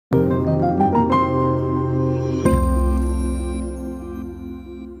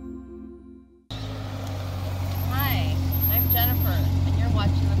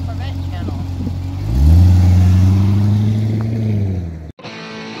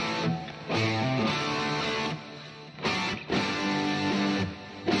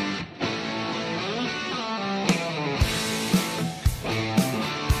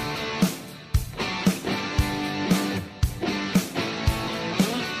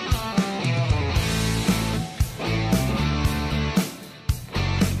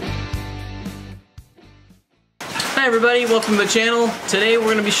Hi everybody, welcome to the channel. Today we're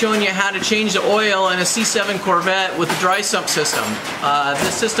going to be showing you how to change the oil in a C7 Corvette with the dry sump system.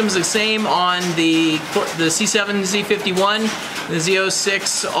 This system is the same on the C7 Z51, the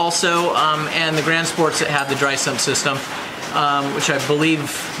Z06 also, and the Grand Sports that have the dry sump system, which I believe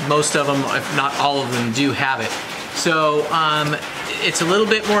most of them, if not all of them, do have it. So it's a little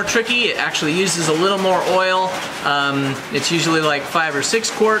bit more tricky. It actually uses a little more oil. It's usually like 5 or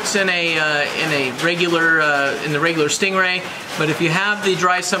 6 quarts in the regular Stingray. But if you have the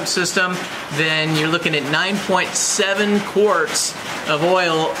dry sump system, then you're looking at 9.7 quarts of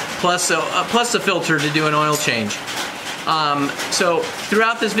oil plus a filter to do an oil change. So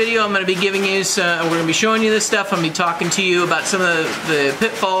throughout this video, I'm going to be giving you we're going to be showing you this stuff. I'm going to be talking to you about some of the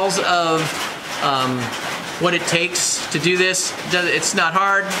pitfalls of what it takes to do this. It's not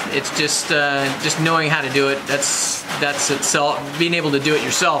hard. It's just knowing how to do it. That's itself. Being able to do it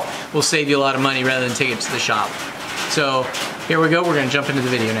yourself will save you a lot of money rather than take it to the shop. So here we go. We're going to jump into the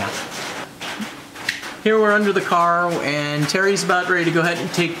video now. Here we're under the car, and Terry's about ready to go ahead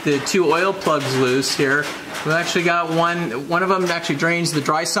and take the 2 oil plugs loose here. We've actually got one of them actually drains the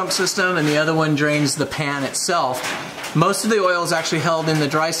dry sump system, and the other one drains the pan itself. Most of the oil is actually held in the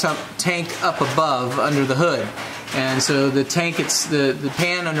dry sump tank up above under the hood, and so the tank, the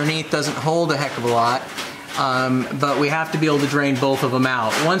pan underneath doesn't hold a heck of a lot, but we have to be able to drain both of them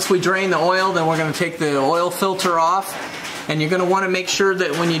out. Once we drain the oil, then we're going to take the oil filter off, and you're going to want to make sure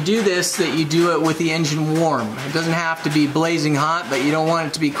that when you do this that you do it with the engine warm. It doesn't have to be blazing hot, but you don't want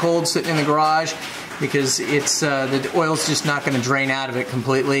it to be cold sitting in the garage, because the oil's just not going to drain out of it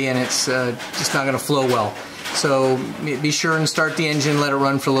completely, and it's just not going to flow well. So be sure and start the engine, let it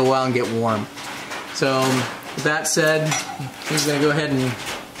run for a little while and get warm. So with that said, he's going to go ahead and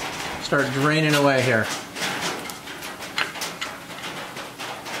start draining away here.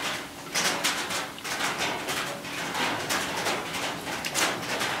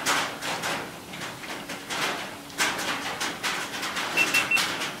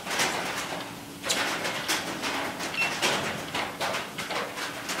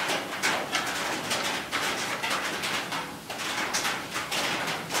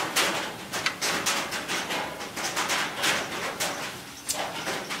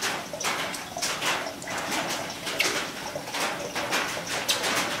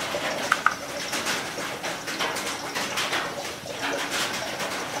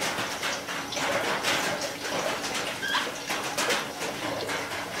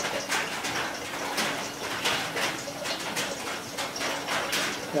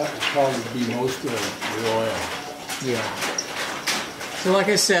 That would probably be most of the oil. Yeah. So like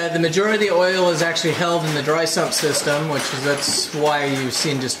I said, the majority of the oil is actually held in the dry sump system, that's why you've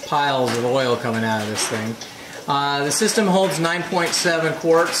seen just piles of oil coming out of this thing. The system holds 9.7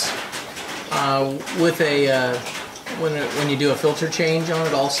 quarts with a when you do a filter change on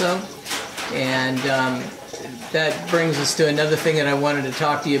it also. And that brings us to another thing that I wanted to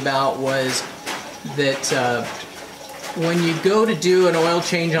talk to you about, was that when you go to do an oil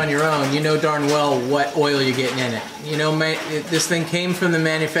change on your own, you know darn well what oil you're getting in it. You know, this thing came from the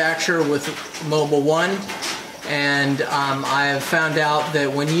manufacturer with Mobil 1, and I've found out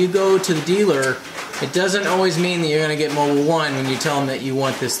that when you go to the dealer, it doesn't always mean that you're going to get Mobil 1 when you tell them that you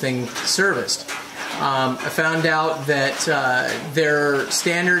want this thing serviced. I found out that their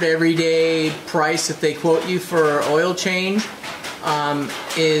standard everyday price that they quote you for oil change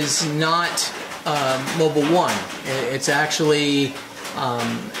is not Mobil 1. It's actually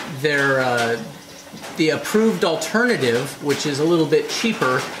the approved alternative, which is a little bit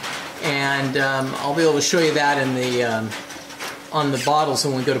cheaper, and I'll be able to show you that in the on the bottles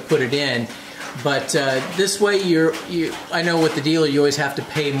when we go to put it in. But this way, I know with the dealer you always have to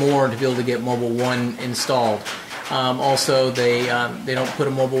pay more to be able to get Mobil 1 installed. Also, they don't put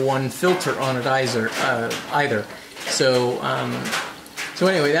a Mobil 1 filter on it either. So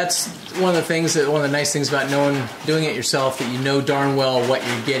anyway, that's one of the things one of the nice things about doing it yourself, that you know darn well what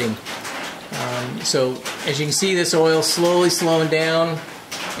you're getting. So as you can see, this oil's slowing down,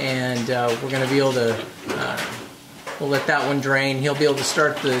 and we're going to be able to we'll let that one drain. He'll be able to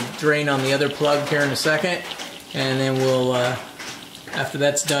start the drain on the other plug here in a second, and then we'll after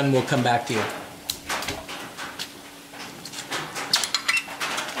that's done, we'll come back to you.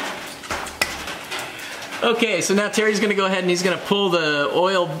 Okay, so now Terry's going to go ahead and he's going to pull the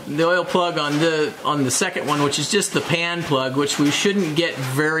oil plug on the second one, which is just the pan plug, which we shouldn't get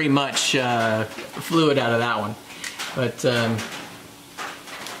very much fluid out of that one. But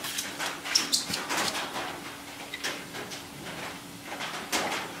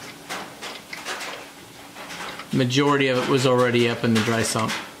majority of it was already up in the dry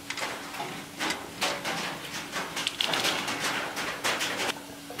sump.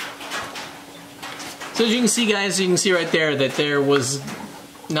 So as you can see, guys, you can see right there that there was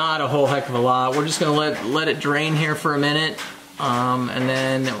not a whole heck of a lot. We're just gonna let it drain here for a minute, and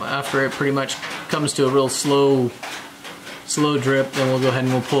then after it pretty much comes to a real slow drip, then we'll go ahead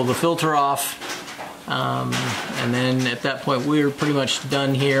and we'll pull the filter off. And then at that point we're pretty much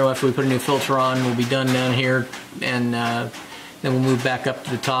done here. After we put a new filter on, we'll be done down here, and then we'll move back up to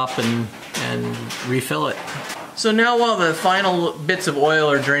the top and refill it. So now while the final bits of oil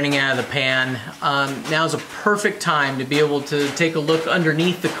are draining out of the pan, now is a perfect time to be able to take a look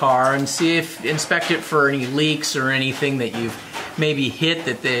underneath the car and see inspect it for any leaks or anything that you've maybe hit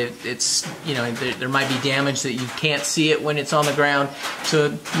that it's, you know, there might be damage that you can't see it when it's on the ground.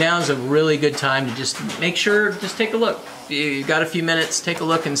 So now is a really good time to just make sure, just take a look. You got a few minutes, take a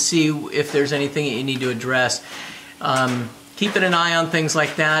look and see if there's anything that you need to address. Keeping an eye on things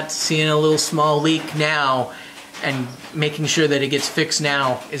like that, seeing a little small leak now, and making sure that it gets fixed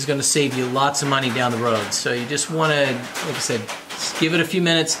now is going to save you lots of money down the road. So you just want to, like I said, just give it a few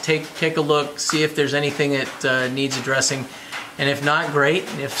minutes, take a look, see if there's anything that needs addressing, and if not, great.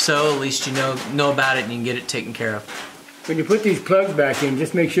 If so, at least you know about it and you can get it taken care of. When you put these plugs back in,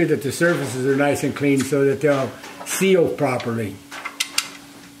 just make sure that the surfaces are nice and clean so that they'll seal properly.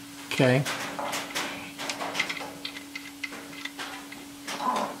 Okay.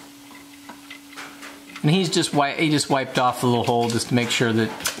 And he just wiped off the little hole just to make sure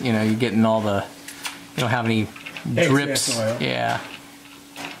that, you know, you're getting all the, you don't have any drips. Yeah.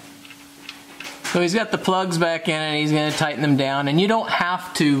 So he's got the plugs back in and he's going to tighten them down. And you don't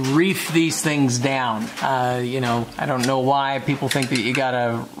have to reef these things down. You know, I don't know why people think that you got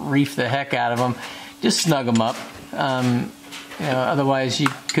to reef the heck out of them. Just snug them up. You know, otherwise you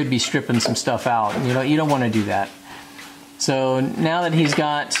could be stripping some stuff out. You don't want to do that. So now that he's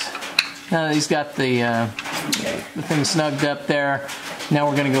got the thing snugged up there, now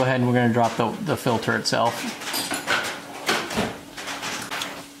we're going to go ahead and we're going to drop the filter itself.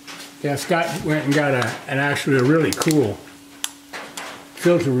 Yeah, Scott went and got actually a really cool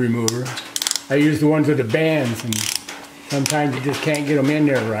filter remover. I use the ones with the bands, and sometimes you just can't get them in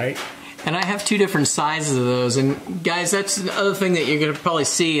there right. And I have two different sizes of those. And guys, that's the other thing that you're going to probably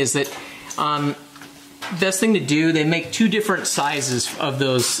see is that best thing to do, they make two different sizes of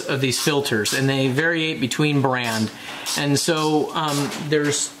these filters, and they vary between brand. And so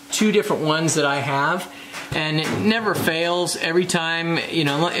there's two different ones that I have, and it never fails every time. You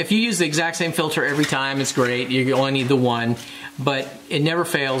know, if you use the exact same filter every time, it's great. You only need the one, but it never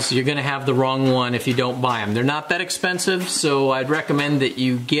fails. You're going to have the wrong one if you don't buy them. They're not that expensive, so I'd recommend that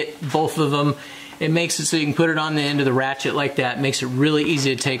you get both of them. It makes it so you can put it on the end of the ratchet like that. Makes it really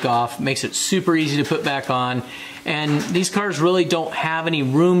easy to take off. Makes it super easy to put back on. And these cars really don't have any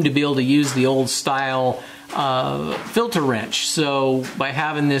room to be able to use the old style filter wrench. So by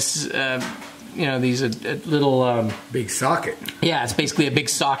having this, you know, these little big socket. Yeah, it's basically a big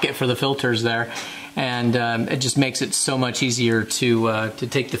socket for the filters there, and it just makes it so much easier to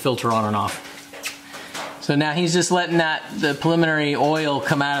take the filter on and off. So now he's just letting the preliminary oil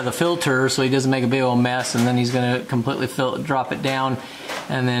come out of the filter so he doesn't make a big old mess, and then he's going to completely drop it down,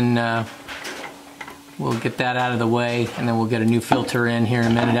 and then we'll get that out of the way, and then we'll get a new filter in here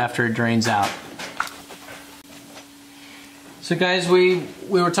in a minute after it drains out. So guys, we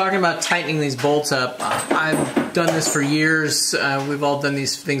were talking about tightening these bolts up. I've done this for years. We've all done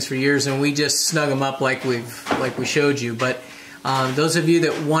these things for years, and we just snug them up like we showed you. But those of you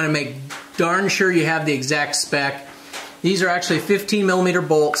that want to make darn sure you have the exact spec, these are actually 15mm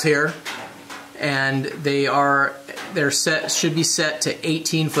bolts here, and they're set, should be set to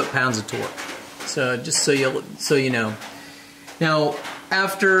 18 foot-pounds of torque. So just so you know. Now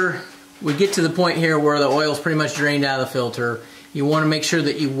after we get to the point here where the oil's pretty much drained out of the filter, you want to make sure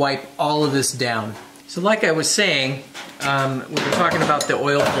that you wipe all of this down. So like I was saying, we were talking about the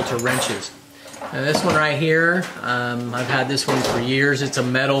oil filter wrenches. Now this one right here, I've had this one for years. It's a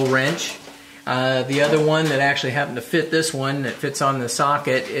metal wrench. The other one that actually happened to fit this one, that fits on the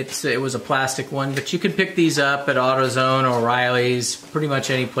socket, it was a plastic one, but you can pick these up at AutoZone or O'Reilly's, pretty much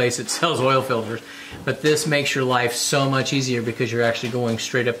any place that sells oil filters. But this makes your life so much easier because you're actually going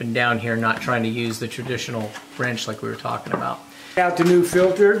straight up and down here, not trying to use the traditional wrench like we were talking about. Out the new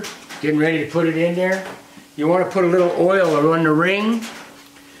filter, getting ready to put it in there. You want to put a little oil around the ring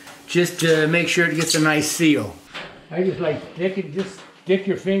just to make sure it gets a nice seal. I just like stick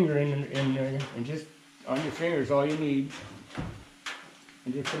your finger in there, and just on your finger is all you need.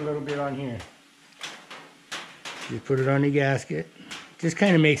 And just put a little bit on here. Just put it on the gasket. Just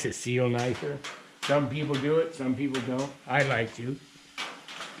kind of makes it seal nicer. Some people do it, some people don't. I like to.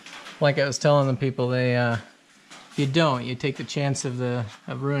 Like I was telling the people, if you don't, you take the chance of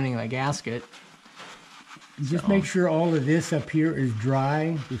ruining the gasket. Just make sure all of this up here is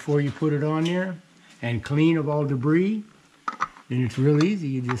dry before you put it on there and clean of all debris. And it's real easy.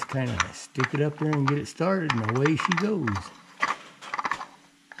 You just kind of stick it up there and get it started, and away she goes.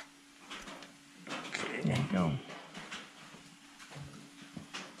 Okay, there you go.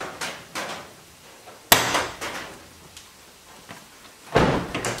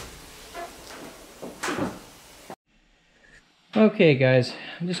 Okay guys,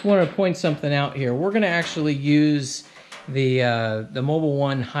 I just want to point something out here. We're going to actually use the Mobil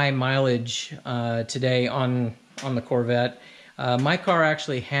 1 high mileage today on the Corvette. My car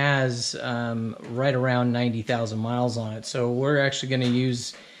actually has right around 90,000 miles on it, so we're actually going to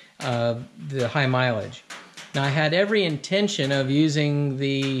use the high mileage. Now I had every intention of using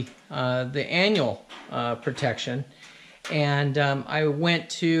the annual protection. And I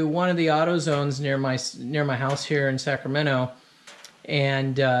went to one of the AutoZones near my house here in Sacramento,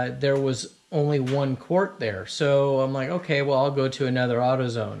 and there was only 1 quart there. So I'm like, okay, well, I'll go to another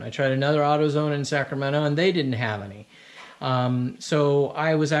AutoZone. I tried another AutoZone in Sacramento, and they didn't have any. So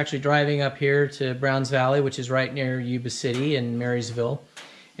I was actually driving up here to Browns Valley, which is right near Yuba City and Marysville,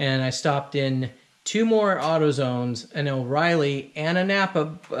 and I stopped in 2 more AutoZones, an O'Reilly and a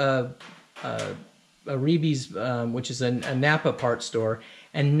Napa. A Reeby's, which is a Napa parts store,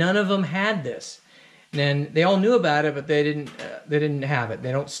 and none of them had this. And they all knew about it, but they didn't have it.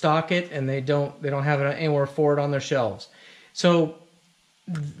 They don't stock it, and they don't have it anywhere for it on their shelves. So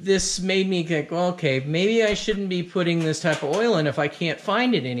this made me think, well, okay, maybe I shouldn't be putting this type of oil in if I can't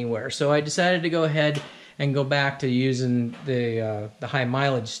find it anywhere. So I decided to go ahead and go back to using the high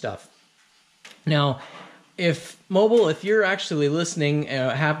mileage stuff. Now, if you're actually listening,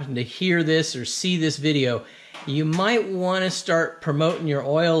 happen to hear this or see this video, you might want to start promoting your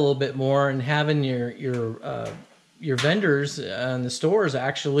oil a little bit more and having your vendors in the stores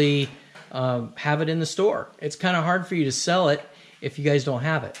actually have it in the store. It's kind of hard for you to sell it if you guys don't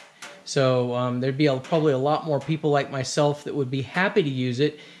have it. So there'd be probably a lot more people like myself that would be happy to use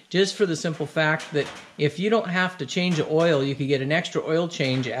it, just for the simple fact that if you don't have to change the oil, you could get an extra oil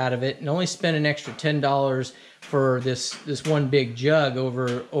change out of it and only spend an extra $10 for this one big jug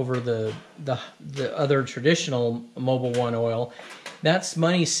over the other traditional Mobil 1 oil. That's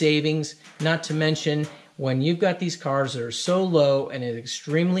money savings, not to mention when you've got these cars that are so low and it's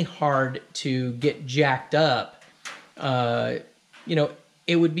extremely hard to get jacked up, you know,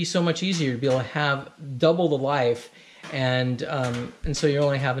 it would be so much easier to be able to have double the life. And so you're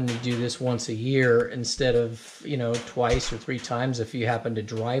only having to do this once a year instead of, you know, twice or 3 times if you happen to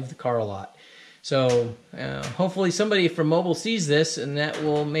drive the car a lot. So hopefully somebody from Mobil sees this, and that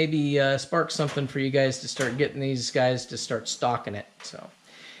will maybe spark something for you guys to start getting these guys to start stocking it. So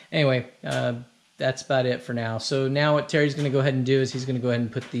anyway, that's about it for now. So now what Terry's going to go ahead and do is he's going to go ahead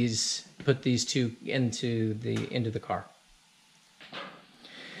and put these 2 into the car.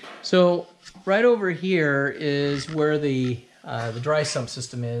 So right over here is where the dry sump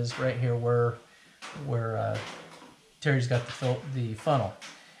system is. Right here, where Terry's got the funnel,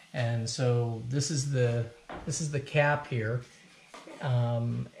 and so this is the cap here,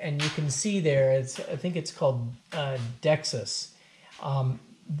 and you can see there. I think it's called Dexus.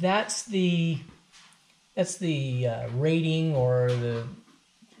 That's the rating or the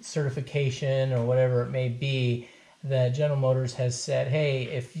certification or whatever it may be that General Motors has said, hey,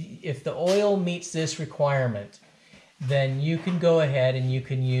 if the oil meets this requirement, then you can go ahead and you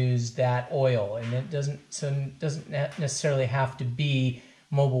can use that oil, and it doesn't necessarily have to be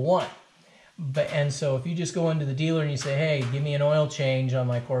Mobil 1. And so if you just go into the dealer and you say, hey, give me an oil change on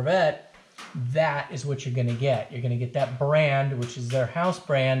my Corvette, that is what you're going to get. You're going to get that brand, which is their house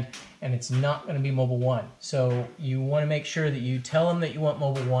brand, and it's not going to be Mobil 1. So you want to make sure that you tell them that you want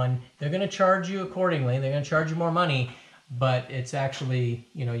Mobil 1. They're going to charge you accordingly. They're going to charge you more money, but it's actually,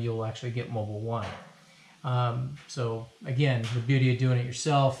 you know, you'll actually get Mobil 1. So again, the beauty of doing it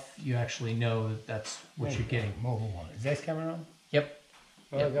yourself, you actually know that that's what you're getting. Mobil 1. Is this coming on? Yep.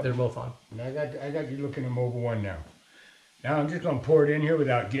 Well, yep, they're both on. I got you looking at Mobil 1 now. Now I'm just going to pour it in here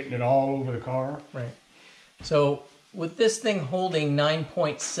without getting it all over the car. Right. So with this thing holding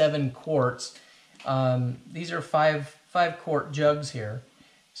 9.7 quarts, these are five quart jugs here.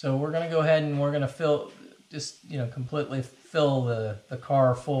 So we're going to go ahead and we're going to completely fill the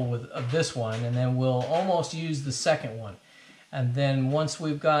car full of this one, and then we'll almost use the second one. And then once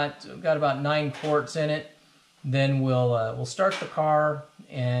we've got about 9 quarts in it, then we'll start the car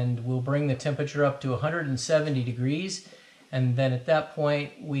and we'll bring the temperature up to 170 degrees. And then at that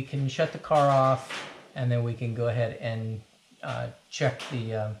point, we can shut the car off, and then we can go ahead and check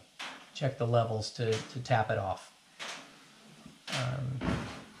the levels to tap it off.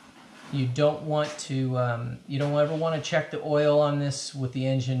 You don't want to, you don't ever want to check the oil on this with the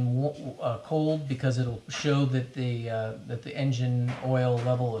engine cold, because it'll show that the engine oil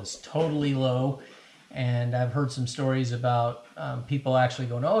level is totally low. And I've heard some stories about people actually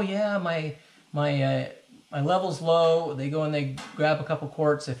going, "Oh yeah, my level's low." They go and they grab a couple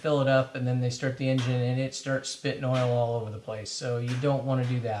quarts, they fill it up, and then they start the engine, and it starts spitting oil all over the place. So you don't want to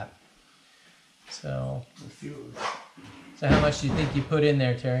do that. So how much do you think you put in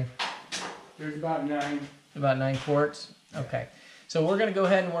there, Terry? There's about 9. About 9 quarts. Okay. So we're gonna go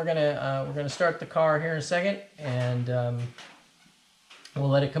ahead and we're gonna start the car here in a second, and we'll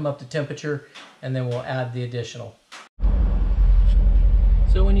let it come up to temperature, and then we'll add the additional.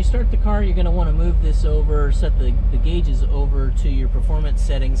 So when you start the car, you're going to want to move this over, set the gauges over to your performance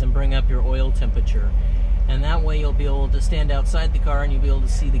settings and bring up your oil temperature. And that way you'll be able to stand outside the car and you'll be able to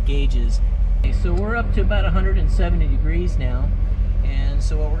see the gauges. Okay, so we're up to about 170 degrees now. And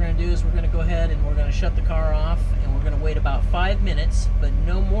so what we're going to do is we're going to go ahead and we're going to shut the car off, and we're going to wait about 5 minutes, but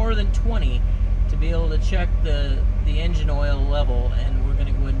no more than 20, to be able to check the engine oil level. And we're going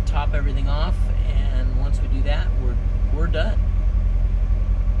to go ahead and top everything off, and once we do that, we're done.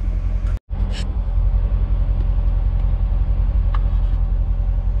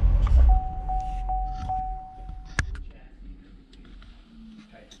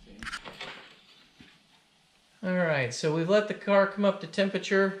 Alright, so we've let the car come up to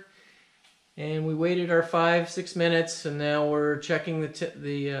temperature, and we waited our 5-6 minutes, and now we're checking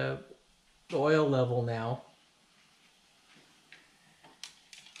the oil level now.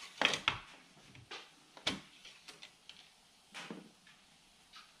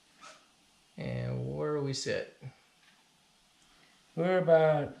 And where do we sit? We're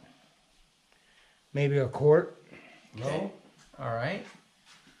about maybe a quart low. Okay. All right.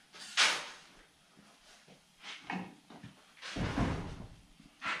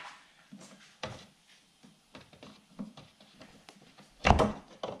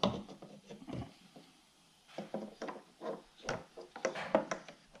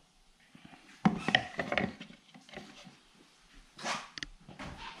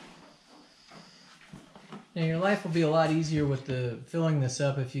 Now your life will be a lot easier with filling this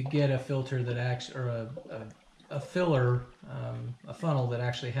up if you get a filter that actually, or a filler, a funnel that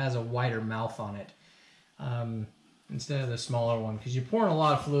actually has a wider mouth on it, instead of the smaller one, because you're pouring a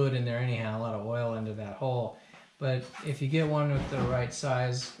lot of fluid in there anyhow, a lot of oil into that hole. But if you get one with the right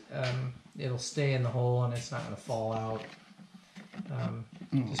size, it'll stay in the hole and it's not going to fall out.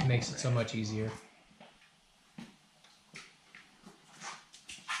 Just makes it so much easier.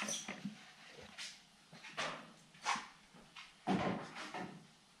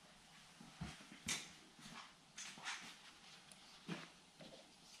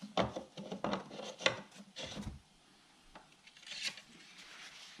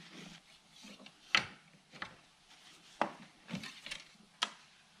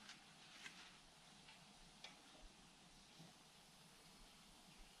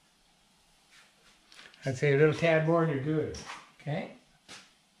 I'd say a little tad more and you're good. Okay.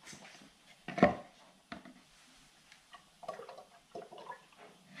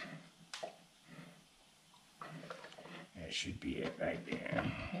 That should be it right there.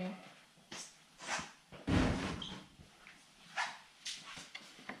 Okay.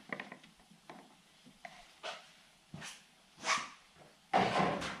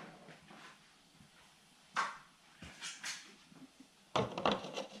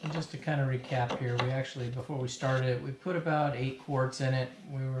 Just to kind of recap here, we actually, before we started, we put about 8 quarts in it.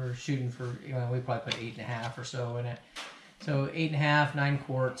 We were shooting for, we probably put 8.5 or so in it. So 8.5, 9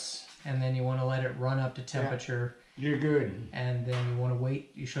 quarts, and then you want to let it run up to temperature. Yeah, you're good. And then you want to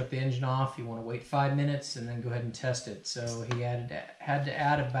wait, you shut the engine off, you want to wait 5 minutes, and then go ahead and test it. So he had to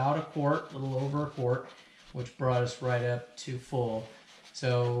add about a quart, a little over a quart, which brought us right up to full.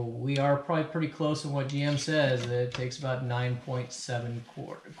 So we are probably pretty close to what GM says, that it takes about 9.7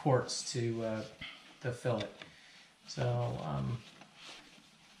 quarts to fill it. So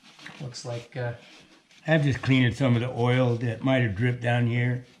looks like I've just cleaned some of the oil that might have dripped down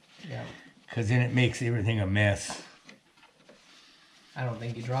here. Yeah. Because then it makes everything a mess. I don't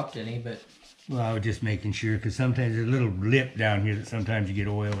think you dropped any, but... Well, I was just making sure, because sometimes there's a little lip down here that sometimes you get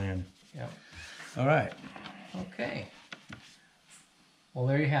oil in. Yeah. All right. Okay. Well,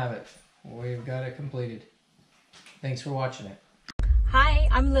 there you have it. We've got it completed. Thanks for watching it. Hi,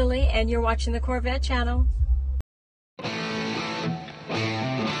 I'm Lily, and you're watching the Corvette channel.